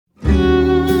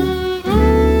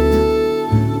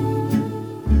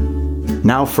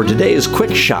Now for today's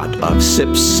quick shot of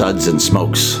Sips, Suds, and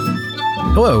Smokes.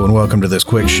 Hello and welcome to this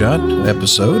quick shot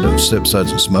episode of Sips,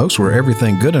 Suds, and Smokes, where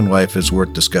everything good in life is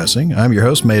worth discussing. I'm your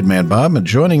host, Made Man Bob, and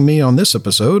joining me on this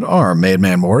episode are Made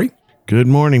Man Maury. Good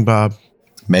morning, Bob.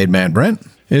 Made Man Brent.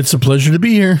 It's a pleasure to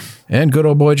be here. And good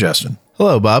old boy Justin.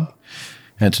 Hello, Bob.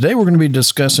 And today we're going to be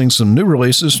discussing some new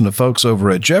releases from the folks over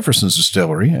at Jefferson's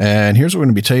Distillery, and here's what we're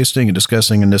going to be tasting and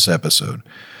discussing in this episode.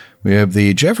 We have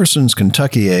the Jefferson's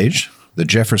Kentucky Age, the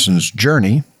Jefferson's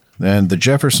Journey, and the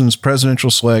Jefferson's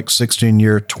Presidential Select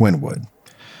 16-Year Twinwood.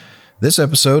 This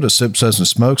episode of Sips, Suds, and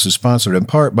Smokes is sponsored in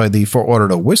part by the Fort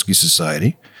Lauderdale Whiskey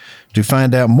Society. To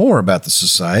find out more about the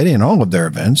society and all of their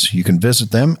events, you can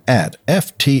visit them at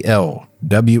ftlws.com.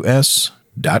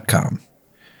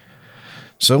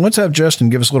 So let's have Justin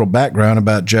give us a little background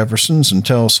about Jefferson's and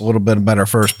tell us a little bit about our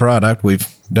first product. We've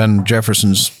done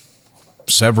Jefferson's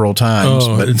several times.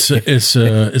 Oh, but it's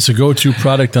a go-to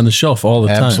product on the shelf all the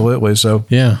time. Absolutely. So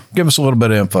Yeah. give us a little bit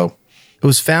of info. It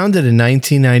was founded in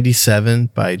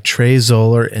 1997 by Trey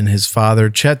Zoller and his father,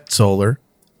 Chet Zoller,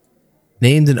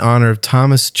 named in honor of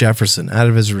Thomas Jefferson out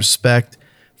of his respect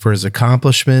for his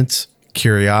accomplishments,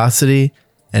 curiosity,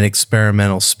 and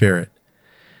experimental spirit.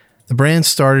 The brand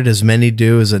started, as many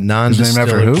do, as a His name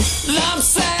after non-distiller. who? I'm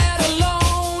sat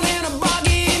alone in a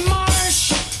boggy marsh,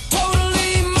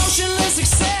 totally motionless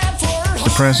except for The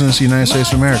President of the United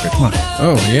States of America. Come on.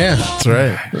 Oh, yeah. That's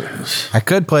right. I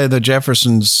could play the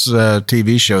Jefferson's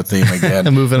TV show theme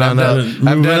again. Moving on up.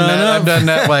 I've done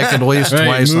that like at least Right,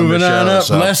 twice on the moving on show. up.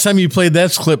 So. Last time you played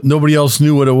that clip, nobody else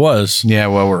knew what it was. Yeah,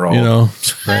 well, we're old. You know,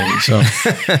 right? So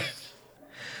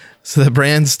So the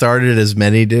brand started, as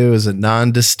many do, as a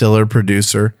non-distiller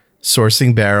producer,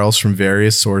 sourcing barrels from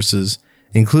various sources,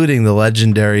 including the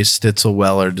legendary Stitzel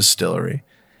Weller Distillery.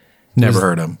 Never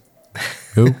heard of him.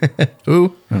 Who?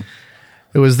 Ooh.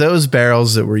 It was those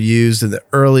barrels that were used in the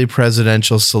early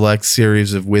Presidential Select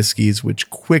series of whiskeys, which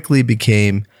quickly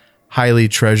became highly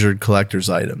treasured collector's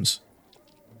items.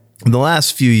 In the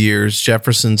last few years,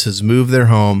 Jefferson's has moved their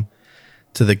home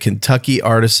to the Kentucky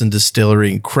Artisan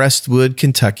Distillery in Crestwood,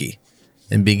 Kentucky,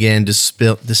 and began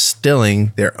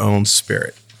distilling their own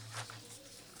spirit.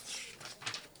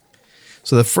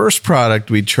 So the first product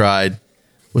we tried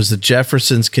was the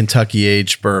Jefferson's Kentucky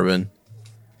Aged Bourbon.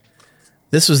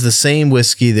 This was the same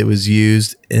whiskey that was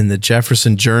used in the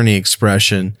Jefferson Journey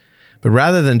expression, but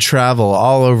rather than travel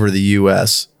all over the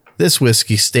U.S., this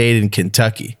whiskey stayed in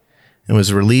Kentucky and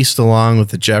was released along with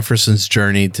the Jefferson's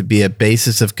Journey to be a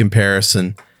basis of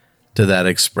comparison to that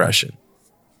expression.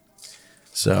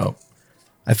 So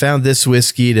I found this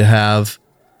whiskey to have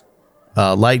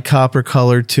a light copper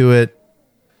color to it.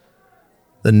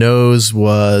 The nose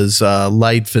was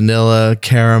light vanilla,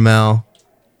 caramel.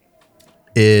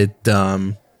 It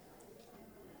Have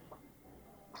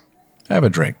a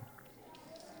drink.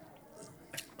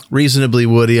 reasonably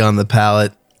woody on the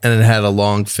palate, and it had a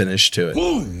long finish to it.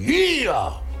 Ooh,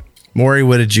 yeah. Maury,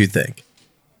 what did you think?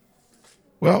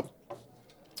 Well,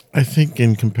 I think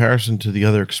in comparison to the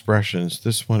other expressions,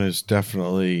 this one is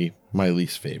definitely my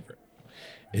least favorite.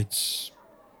 It's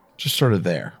just sort of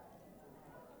there.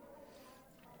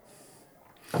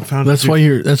 I found that's why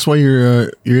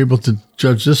you're able to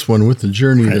judge this one with the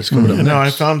journey that's coming up next. No,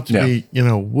 I found it to be,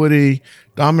 woody,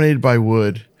 dominated by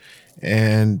wood,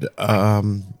 and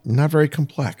not very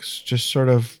complex. Just sort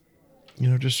of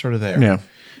there. Yeah.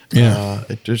 Yeah.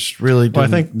 It just really didn't. Well, I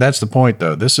think that's the point,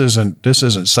 though. This isn't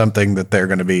something that they're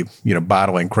going to be,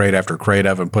 bottling crate after crate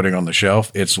of and putting on the shelf.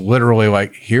 It's literally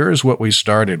like, here's what we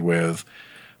started with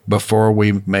before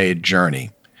we made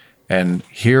Journey. And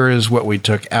here is what we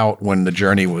took out when the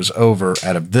Journey was over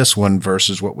out of this one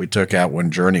versus what we took out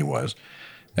when Journey was.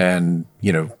 And,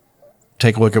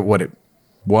 take a look at what it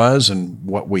was and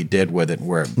what we did with it.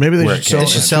 Maybe they where should it sell came It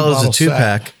should in. sell as a Two-bottle set.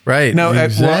 two-pack. Right. No, well, I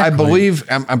Exactly. believe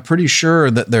I'm pretty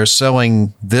sure that they're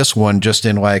selling this one just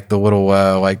in like the little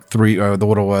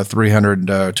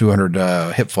 300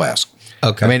 200 hip flask.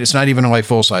 Okay. I mean, it's not even like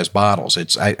full size bottles.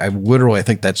 I literally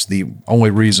think that's the only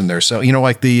reason they're selling.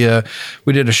 Like we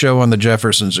did a show on the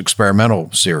Jefferson's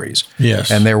experimental series.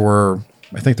 Yes. And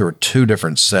I think there were two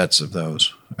different sets of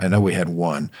those. I know we had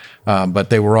one, but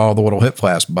they were all the little hip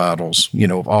flask bottles,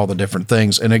 of all the different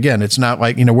things. And again, it's not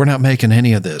like, we're not making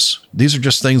any of this. These are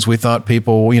just things we thought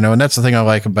people, and that's the thing I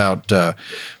like about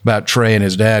Trey and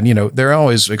his dad. They're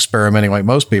always experimenting like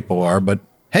most people are, but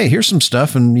hey, here's some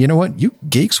stuff, and you know what? You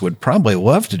geeks would probably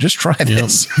love to just try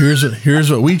this.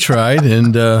 Here's what we tried,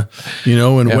 and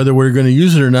whether we're going to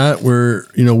use it or not, we're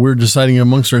deciding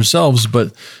amongst ourselves.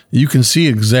 But you can see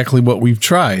exactly what we've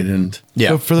tried, and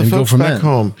So for the and go folks from back that.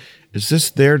 home, is this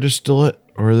their distillate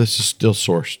or this is still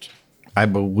sourced? I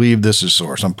believe this is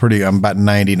sourced. I'm about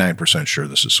 99% sure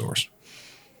this is sourced.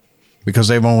 Because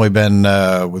they've only been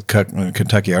with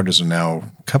Kentucky Artisan now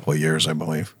a couple of years, I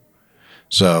believe.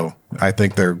 So I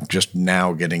think they're just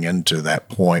now getting into that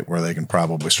point where they can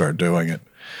probably start doing it.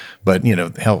 But,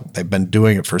 hell, they've been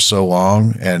doing it for so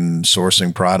long and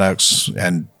sourcing products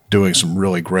and doing some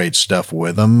really great stuff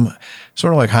with them.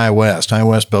 Sort of like High West. High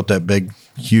West built that big,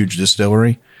 huge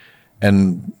distillery,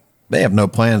 and they have no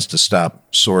plans to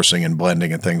stop sourcing and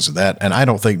blending and things of that. And I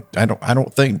don't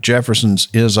think Jefferson's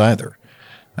is either.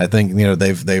 I think,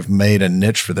 they've made a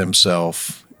niche for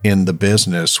themselves in the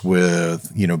business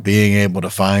with, being able to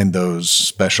find those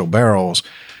special barrels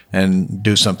and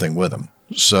do something with them.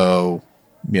 So,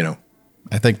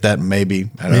 I think that maybe,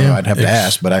 I don't know, I'd have to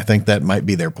ask, but I think that might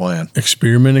be their plan.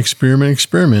 Experiment.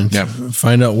 Yeah.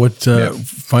 Find out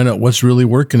what's really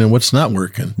working and what's not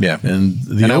working. Yeah. And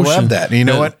I love that. And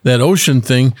what? That Ocean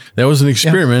thing, that was an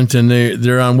experiment, and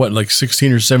they're on like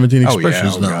 16 or 17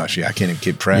 expressions now. Gosh, I can't even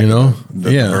keep track of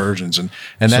the versions. And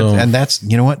that's,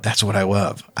 that's what I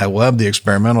love. I love the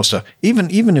experimental stuff.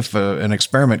 Even if an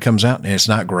experiment comes out and it's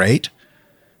not great,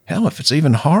 hell, if it's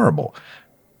even horrible,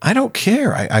 I don't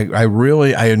care. I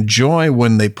really enjoy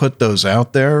when they put those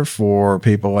out there for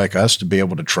people like us to be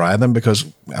able to try them, because,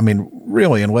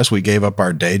 really, unless we gave up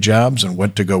our day jobs and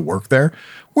went to go work there,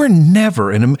 we're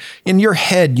never in your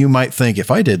head. You might think, if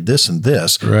I did this and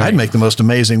this, I'd make the most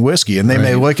amazing whiskey. And they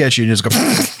may look at you and just go,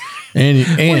 and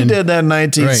we did that in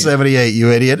 1978,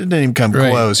 you idiot. It didn't even come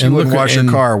close. You wouldn't wash your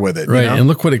car with it. Right. And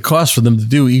look what it costs for them to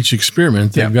do each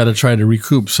experiment. They've got to try to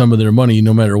recoup some of their money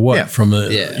no matter what from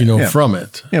from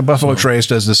it. Yeah, Buffalo Trace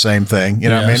does the same thing.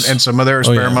 And some of their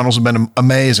experimentals have been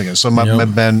amazing, and some of them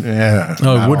have been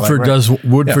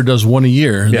Woodford does one a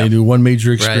year. They do one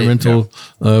major experimental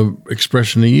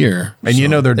expression a year. And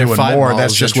they're doing more.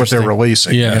 That's just what they're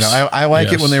releasing. Yes. I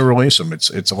like it when they release them.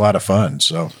 It's a lot of fun.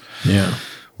 So yeah.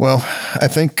 Well, I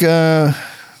think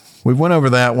we went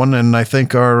over that one, and I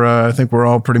think we're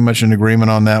all pretty much in agreement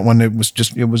on that one. It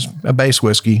was a base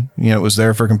whiskey. It was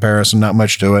there for comparison, not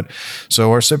much to it.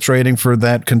 So our sips rating for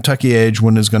that Kentucky Age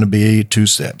one is going to be 2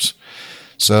 sips.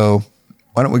 So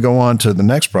why don't we go on to the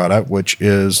next product, which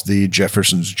is the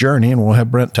Jefferson's Journey, and we'll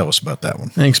have Brent tell us about that one.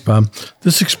 Thanks, Bob.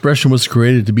 This expression was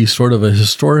created to be sort of a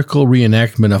historical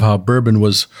reenactment of how bourbon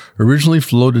was originally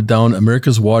floated down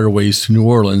America's waterways to New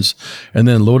Orleans and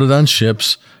then loaded on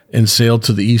ships and sailed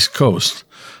to the East Coast.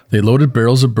 They loaded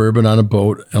barrels of bourbon on a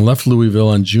boat and left Louisville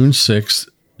on June 6,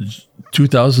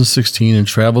 2016, and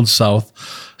traveled south,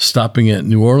 stopping at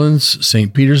New Orleans,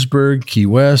 St. Petersburg, Key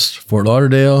West, Fort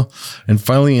Lauderdale, and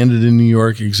finally ended in New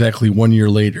York exactly 1 year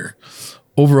later.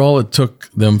 Overall, it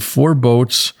took them 4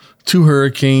 boats, 2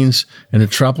 hurricanes, and a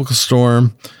tropical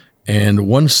storm, and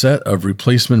 1 set of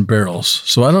replacement barrels.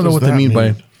 So I don't know what they mean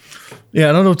by... Yeah,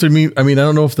 I don't know what they mean. I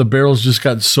don't know if the barrels just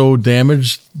got so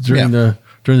damaged during the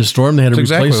storm they had to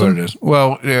replace them. What it is.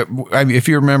 Well, if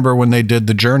you remember when they did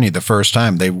the Journey the first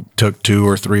time, they took 2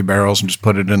 or 3 barrels and just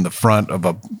put it in the front of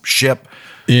a ship.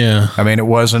 Yeah. It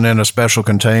wasn't in a special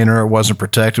container. It wasn't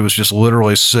protected. It was just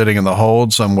literally sitting in the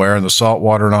hold somewhere in the salt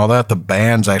water and all that. The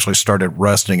bands actually started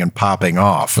rusting and popping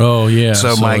off. Oh, yeah.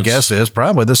 So my guess is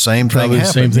probably the same thing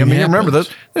happened. You remember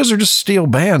those are just steel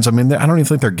bands. I don't even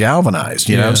think they're galvanized,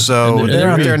 So they're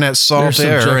out there in that salt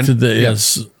air. And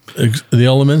the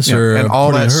elements are and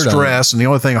all that stress, and the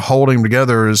only thing holding them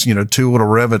together is 2 little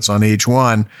rivets on each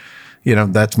one.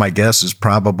 That's my guess is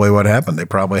probably what happened. They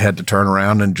probably had to turn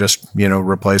around and just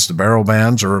replace the barrel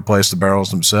bands or replace the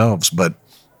barrels themselves. But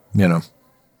yeah.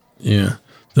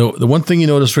 The one thing you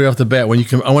notice right off the bat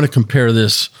I want to compare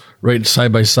this right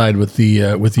side by side with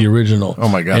the original. Oh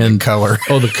my God, the color!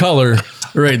 The color.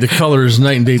 Right, the color is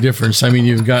night and day difference.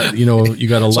 You've got you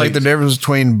got a it's light. like the difference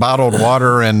between bottled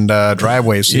water and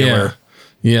driveway sealer. Yeah.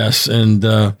 Yes, and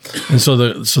so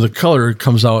the color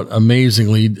comes out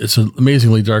amazingly. It's an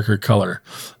amazingly darker color,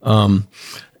 and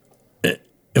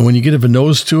when you get a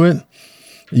nose to it,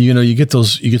 you get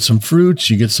some fruits,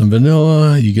 you get some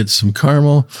vanilla, you get some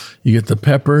caramel, you get the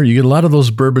pepper, you get a lot of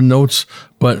those bourbon notes.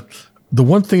 But the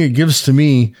one thing it gives to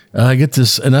me, I get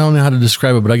this, and I don't know how to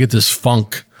describe it, but I get this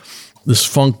funk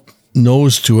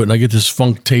nose to it, and I get this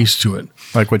funk taste to it.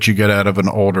 Like what you get out of an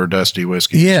older dusty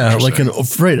whiskey. Yeah, like out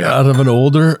of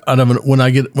when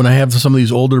I have some of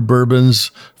these older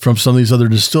bourbons from some of these other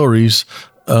distilleries,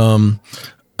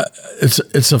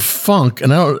 it's a funk,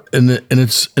 and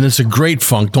it's a great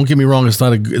funk. Don't get me wrong, it's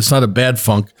not a bad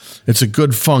funk. It's a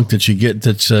good funk that you get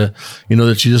that you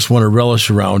just want to relish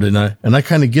around, and I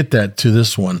kind of get that to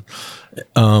this one.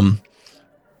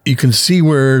 You can see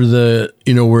where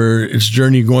where its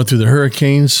journey going through the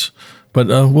hurricanes, But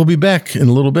we'll be back in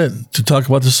a little bit to talk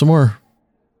about this some more.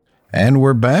 And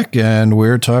we're back, and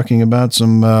we're talking about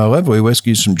some lovely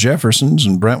whiskeys from Jefferson's,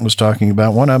 and Brent was talking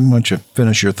about one of them. Why don't you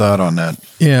finish your thought on that?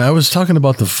 Yeah, I was talking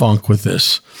about the funk with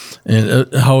this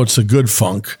and how it's a good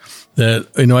funk. That,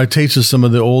 I tasted some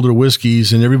of the older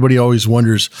whiskeys, and everybody always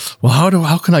wonders, well,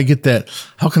 how can I get that?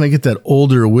 How can I get that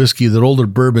older whiskey, that older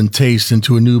bourbon taste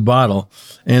into a new bottle?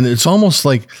 And it's almost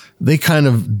like they kind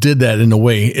of did that in a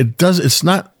way. It's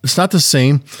not the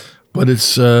same, but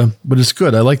it's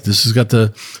good. I like this. It's got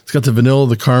the vanilla,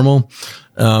 the caramel,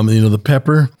 the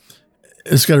pepper.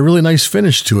 It's got a really nice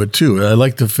finish to it too. I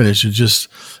like the finish. It just,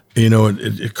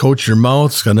 it coats your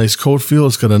mouth. It's got a nice coat feel.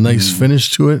 It's got a nice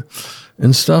finish to it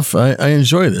and stuff. I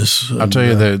enjoy this. I'll tell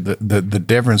you the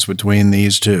difference between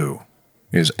these two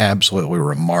is absolutely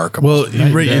remarkable. Well,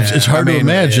 it's hard to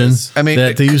imagine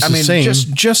that they use the same.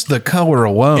 Just the color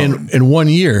alone. In 1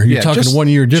 year. You're talking 1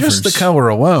 year difference. Just the color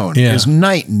alone is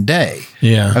night and day.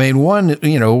 Yeah. I mean, one,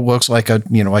 looks like a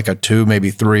 2,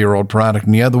 maybe 3-year-old product.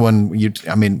 And the other one,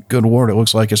 good Lord, it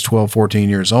looks like it's 12, 14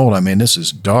 years old. I mean, this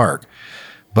is dark.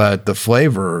 But the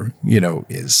flavor,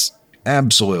 is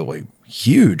absolutely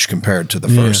huge compared to the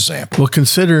first sample. Well,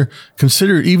 consider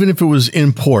even if it was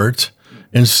in port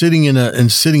and sitting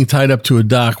tied up to a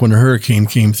dock when a hurricane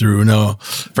came through. No,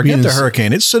 forget the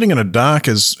hurricane. It's sitting in a dock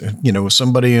as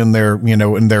somebody in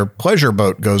their pleasure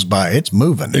boat goes by. It's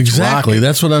moving. It's exactly. rocking.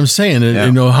 That's what I'm saying.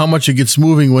 How much it gets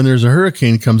moving when there's a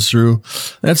hurricane comes through.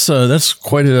 That's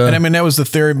quite a. And that was the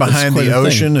theory behind the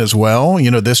ocean as well.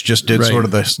 This just did sort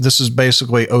of this. This is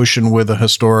basically ocean with a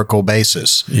historical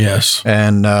basis. Yes.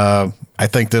 And I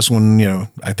think this one,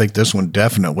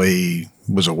 definitely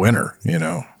was a winner.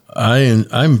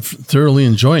 I'm thoroughly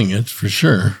enjoying it for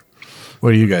sure.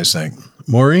 What do you guys think?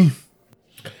 Maury?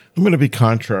 I'm going to be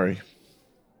contrary.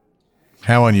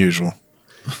 How unusual.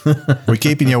 We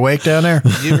keeping you awake down there?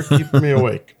 You're keeping me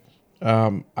awake.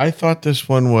 I thought this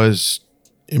one was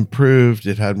improved.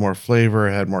 It had more flavor.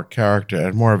 It had more character. It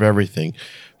had more of everything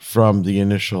from the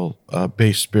initial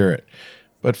base spirit.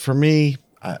 But for me,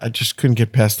 I just couldn't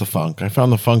get past the funk. I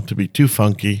found the funk to be too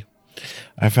funky.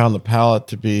 I found the palate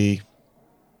to be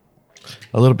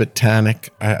a little bit tannic.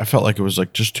 I felt like it was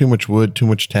like just too much wood, too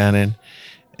much tannin,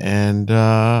 and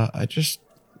I just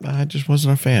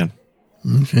wasn't a fan.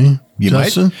 Okay,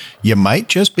 Justin? You might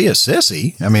just be a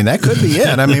sissy. That could be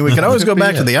it. We could always go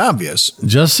back to the obvious.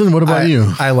 Justin, what about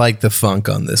you? I like the funk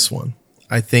on this one.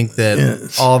 I think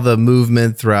that all the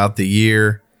movement throughout the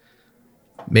year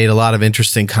made a lot of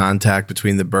interesting contact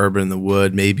between the bourbon and the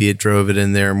wood. Maybe it drove it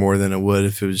in there more than it would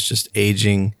if it was just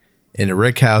aging in a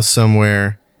rick house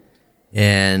somewhere.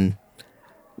 And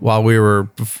while we were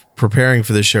preparing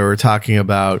for the show, we were talking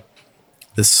about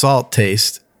the salt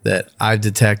taste that I've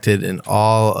detected in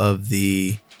all of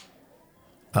the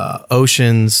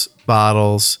Oceans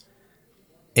bottles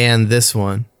and this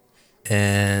one.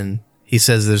 And he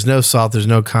says there's no salt, there's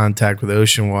no contact with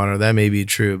ocean water. That may be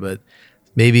true, but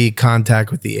maybe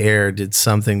contact with the air did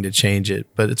something to change it.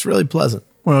 But it's really pleasant.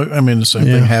 Well, the same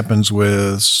thing happens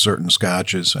with certain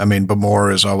scotches.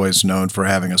 Bowmore is always known for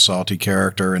having a salty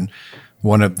character, and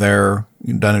one of their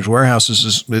Dunnage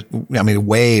warehouses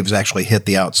waves actually hit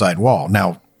the outside wall.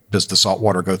 Now, does the salt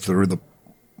water go through the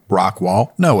rock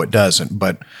wall? No, it doesn't.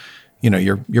 But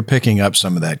you're picking up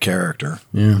some of that character.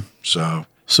 Yeah. So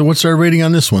what's our rating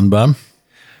on this one, Bob?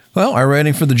 Well, our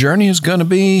rating for the journey is going to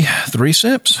be 3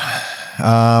 sips.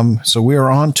 So we are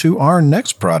on to our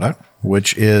next product,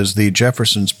 which is the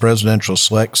Jefferson's Presidential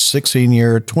Select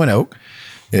 16-year Twin Oak.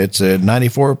 It's a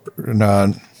 94,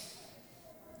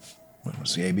 what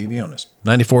was the ABV on this?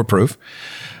 94 proof.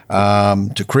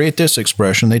 To create this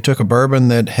expression, they took a bourbon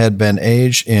that had been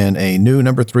aged in a new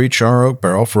No. 3 char oak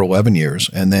barrel for 11 years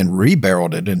and then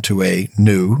rebarreled it into a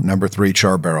new No. 3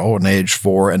 char barrel and aged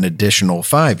for an additional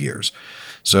 5 years.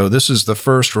 So this is the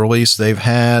first release they've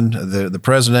had. The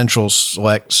Presidential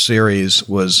Select series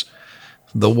was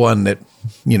the one that,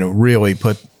 really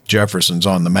put Jefferson's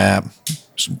on the map,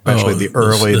 especially the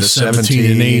early, the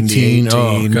 17 and 18.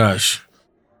 Oh, gosh.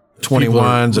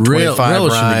 21s and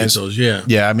 25 rise. Those, yeah.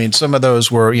 Yeah, some of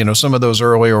those were, some of those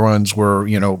earlier ones were,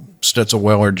 Stitzel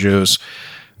Weller juice.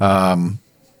 The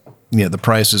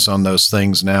prices on those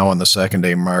things now on the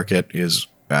secondary market is,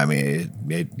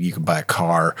 you can buy a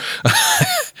car,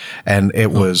 and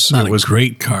it was a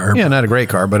great car. Yeah, not a great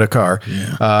car, but a car.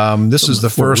 Yeah. This is the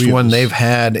first one they've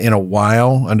had in a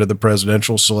while under the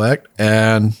Presidential Select,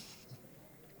 and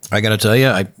I got to tell you,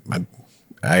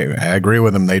 I agree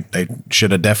with them. They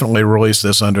should have definitely released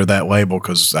this under that label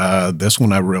because this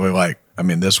one I really like.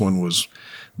 This one was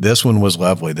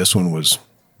lovely. This one was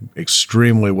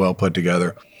extremely well put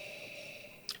together.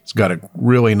 It's got a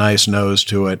really nice nose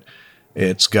to it.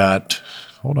 It's got,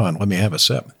 hold on, let me have a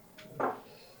sip.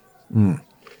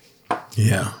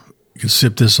 Yeah. You can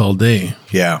sip this all day.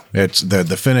 Yeah, it's the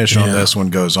finish on Yeah. this one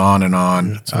goes on and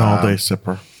on. It's an all day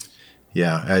sipper.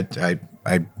 Yeah,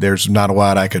 I there's not a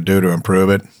lot I could do to improve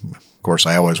it. Of course,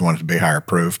 I always want it to be higher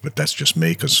proof, but that's just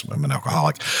me because I'm an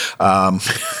alcoholic.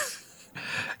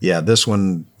 Yeah, this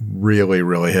one really,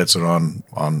 really hits it on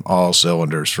all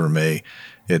cylinders for me.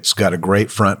 It's got a great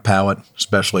front palate,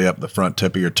 especially up the front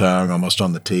tip of your tongue, almost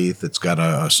on the teeth. It's got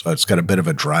a bit of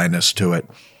a dryness to it.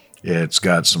 It's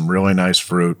got some really nice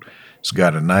fruit. It's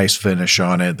got a nice finish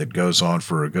on it that goes on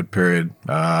for a good period.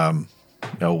 A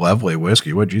lovely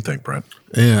whiskey. What do you think, Brent?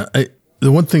 Yeah.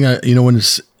 The one thing when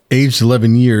it's aged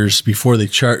 11 years before they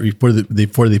put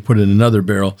it in another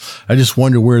barrel, I just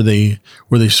wonder where they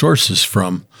source this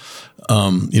from.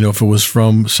 If it was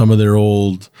from some of their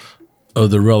old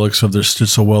the relics of their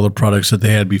Stitzel-Weller products that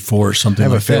they had before or something I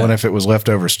have like a feeling that. if it was left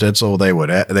over Stitzel,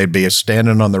 they'd be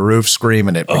standing on the roof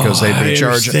screaming it because they'd be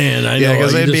charging. Yeah,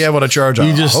 because they'd be able to charge a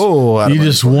whole lot of money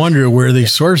just for it. wonder where they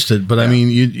sourced it. But I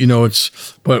mean,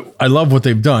 but I love what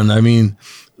they've done. I mean,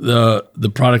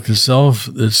 the product itself,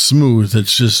 it's smooth.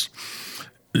 It's just,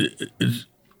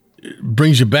 it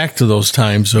brings you back to those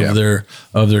times of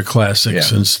their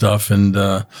classics and stuff. And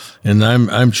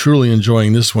I'm truly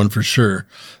enjoying this one for sure.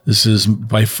 This is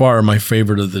by far my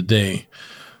favorite of the day.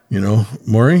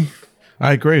 Maury?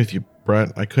 I agree with you,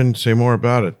 Brent. I couldn't say more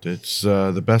about it. It's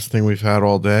the best thing we've had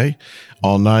all day,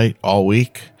 all night, all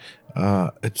week.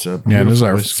 It's a Yeah, this is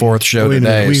our whiskey. fourth show Wait a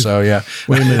minute, today, so yeah.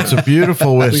 Wait a minute, it's a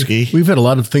beautiful whiskey. We've had a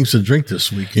lot of things to drink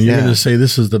this week, and you're Yeah. going to say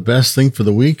this is the best thing for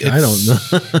the week? I don't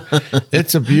know.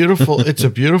 It's a beautiful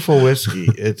whiskey.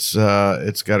 It's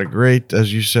got a great,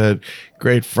 as you said,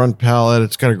 great front palate.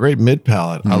 It's got a great mid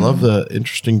palate. I love the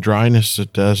interesting dryness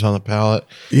it does on the palate.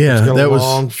 Yeah, It's got that a was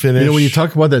long finish. when you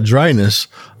talk about that dryness,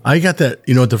 I got that.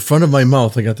 At the front of my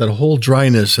mouth, I got that whole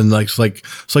dryness, and it's like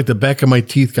the back of my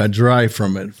teeth got dry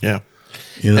from it. Yeah.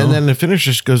 And And then the finish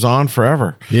just goes on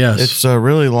forever. Yes. It's a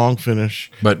really long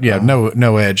finish. But yeah,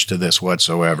 no edge to this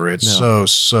whatsoever. It's so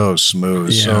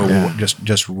smooth,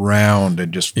 just round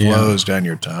and just flows down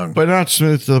your tongue. But not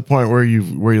smooth to the point where you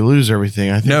lose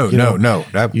everything. I think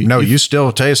No. You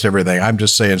still taste everything. I'm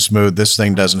just saying smooth. This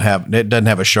thing doesn't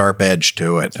have a sharp edge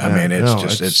to it. I mean,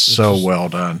 it's so well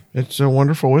done. It's a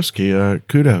wonderful whiskey.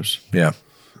 Kudos. Yeah.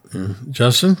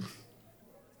 Justin?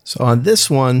 So on this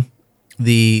one,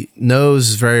 the nose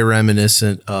is very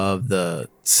reminiscent of the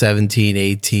 17,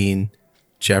 18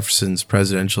 Jefferson's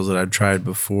presidentials that I've tried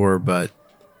before, but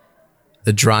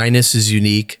the dryness is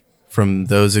unique from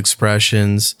those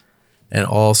expressions. And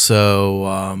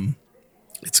also,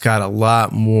 it's got a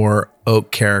lot more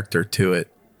oak character to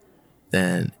it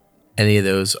than any of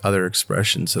those other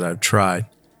expressions that I've tried.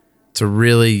 It's a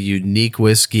really unique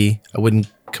whiskey. I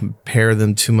wouldn't compare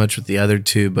them too much with the other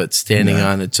two, but standing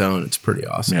on its own, it's pretty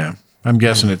awesome. Yeah. I'm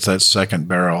guessing it's that second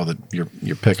barrel that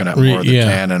you're picking up more of the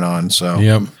tannin on. So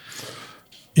Yep.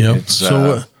 It's,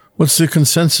 So what's the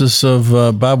consensus of,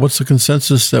 Bob, what's the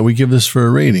consensus that we give this for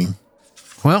a rating?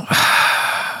 well,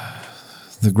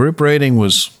 the group rating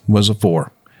was a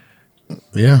 4.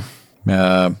 Yeah.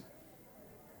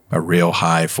 A real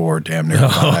high 4, damn near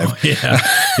 5.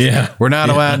 Yeah. We're not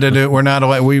allowed to do. We're not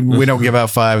allowed. We don't give out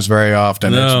 5s very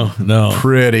often. No.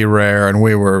 Pretty rare, and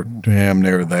we were damn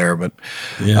near there. But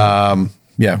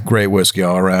great whiskey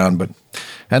all around. But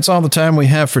that's all the time we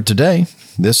have for today.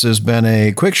 This has been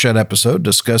a quick shot episode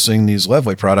discussing these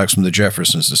lovely products from the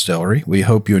Jefferson's Distillery. We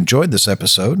hope you enjoyed this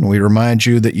episode, and we remind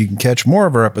you that you can catch more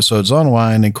of our episodes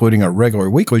online, including our regular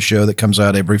weekly show that comes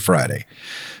out every Friday.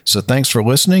 So thanks for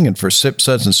listening, and for Sip,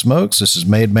 Suds, and Smokes, this is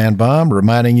Made Man Bomb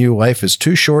reminding you life is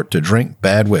too short to drink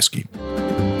bad whiskey.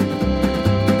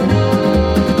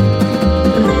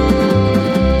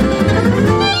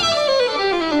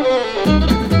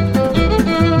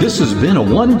 This has been a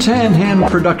One Tan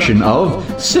Hand production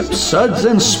of Sip, Suds,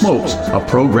 and Smokes, a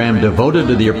program devoted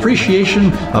to the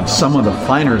appreciation of some of the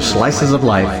finer slices of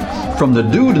life. From the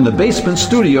Dude in the Basement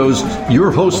Studios,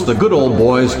 your hosts, the Good Old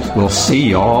Boys, will see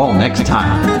you all next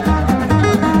time.